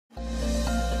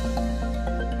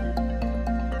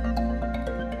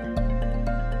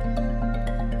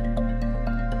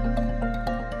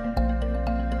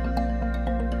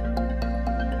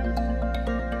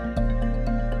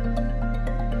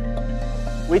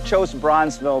chose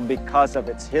Bronzeville because of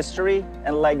its history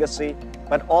and legacy,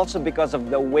 but also because of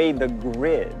the way the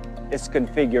grid is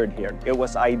configured here. It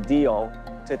was ideal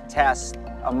to test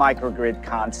a microgrid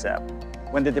concept.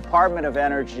 When the Department of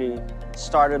Energy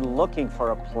started looking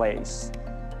for a place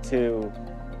to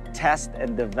test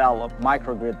and develop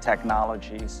microgrid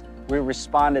technologies, we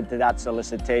responded to that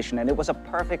solicitation, and it was a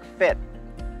perfect fit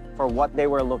for what they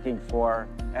were looking for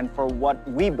and for what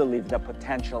we believe the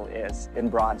potential is in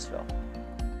Bronzeville.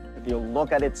 If you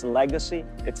look at its legacy,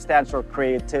 it stands for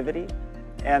creativity,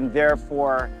 and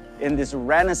therefore, in this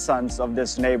renaissance of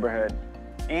this neighborhood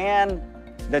and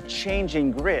the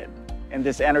changing grid in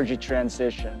this energy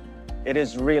transition, it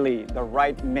is really the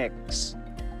right mix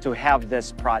to have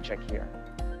this project here.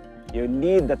 You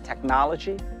need the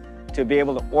technology to be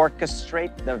able to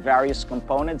orchestrate the various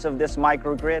components of this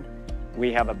microgrid.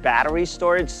 We have a battery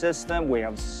storage system, we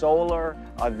have solar,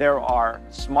 there are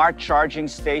smart charging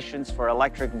stations for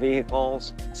electric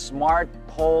vehicles, smart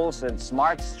poles and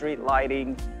smart street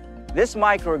lighting. This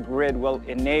microgrid will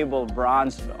enable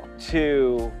Bronzeville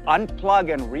to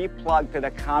unplug and replug to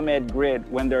the ComEd grid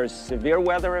when there's severe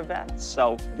weather events.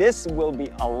 So this will be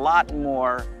a lot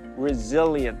more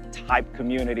resilient type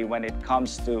community when it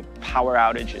comes to power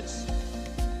outages.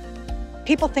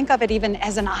 People think of it even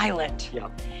as an island. Yeah.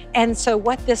 And so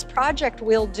what this project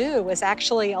will do is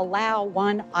actually allow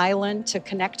one island to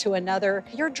connect to another.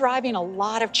 You're driving a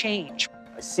lot of change.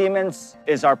 Siemens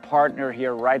is our partner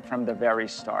here right from the very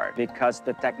start because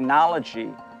the technology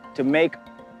to make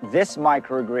this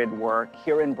microgrid work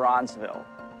here in Bronzeville,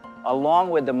 along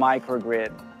with the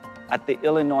microgrid at the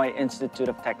Illinois Institute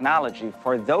of Technology,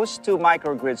 for those two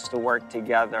microgrids to work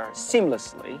together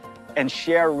seamlessly and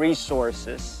share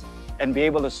resources and be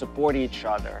able to support each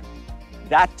other.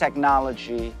 That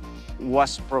technology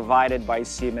was provided by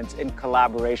Siemens in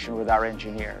collaboration with our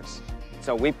engineers.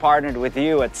 So we partnered with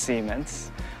you at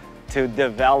Siemens to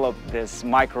develop this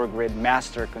microgrid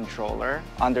master controller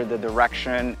under the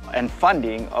direction and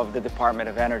funding of the Department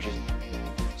of Energy.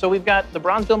 So we've got the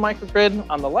Bronzeville microgrid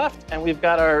on the left, and we've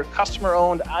got our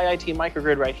customer-owned IIT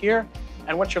microgrid right here.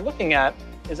 And what you're looking at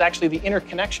is actually the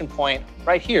interconnection point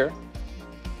right here.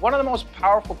 One of the most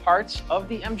powerful parts of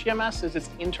the MGMS is its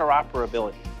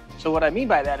interoperability. So what I mean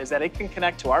by that is that it can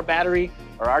connect to our battery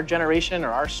or our generation or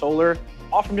our solar,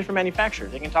 all from different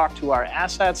manufacturers. It can talk to our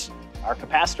assets, our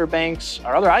capacitor banks,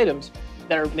 our other items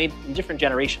that are made in different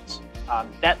generations.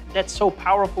 That's so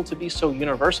powerful to be so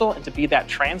universal and to be that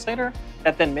translator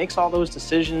that then makes all those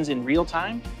decisions in real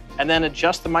time and then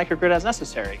adjust the microgrid as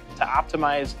necessary to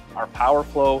optimize our power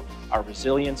flow, our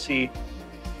resiliency.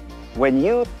 When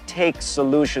you take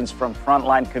solutions from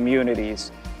frontline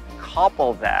communities,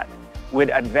 couple that with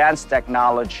advanced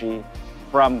technology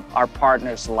from our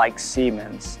partners like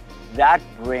Siemens, that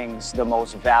brings the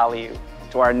most value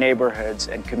to our neighborhoods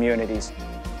and communities.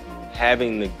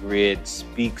 Having the grid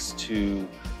speaks to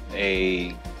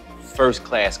a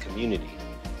first-class community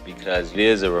because it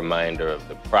is a reminder of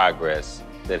the progress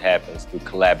that happens through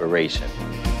collaboration.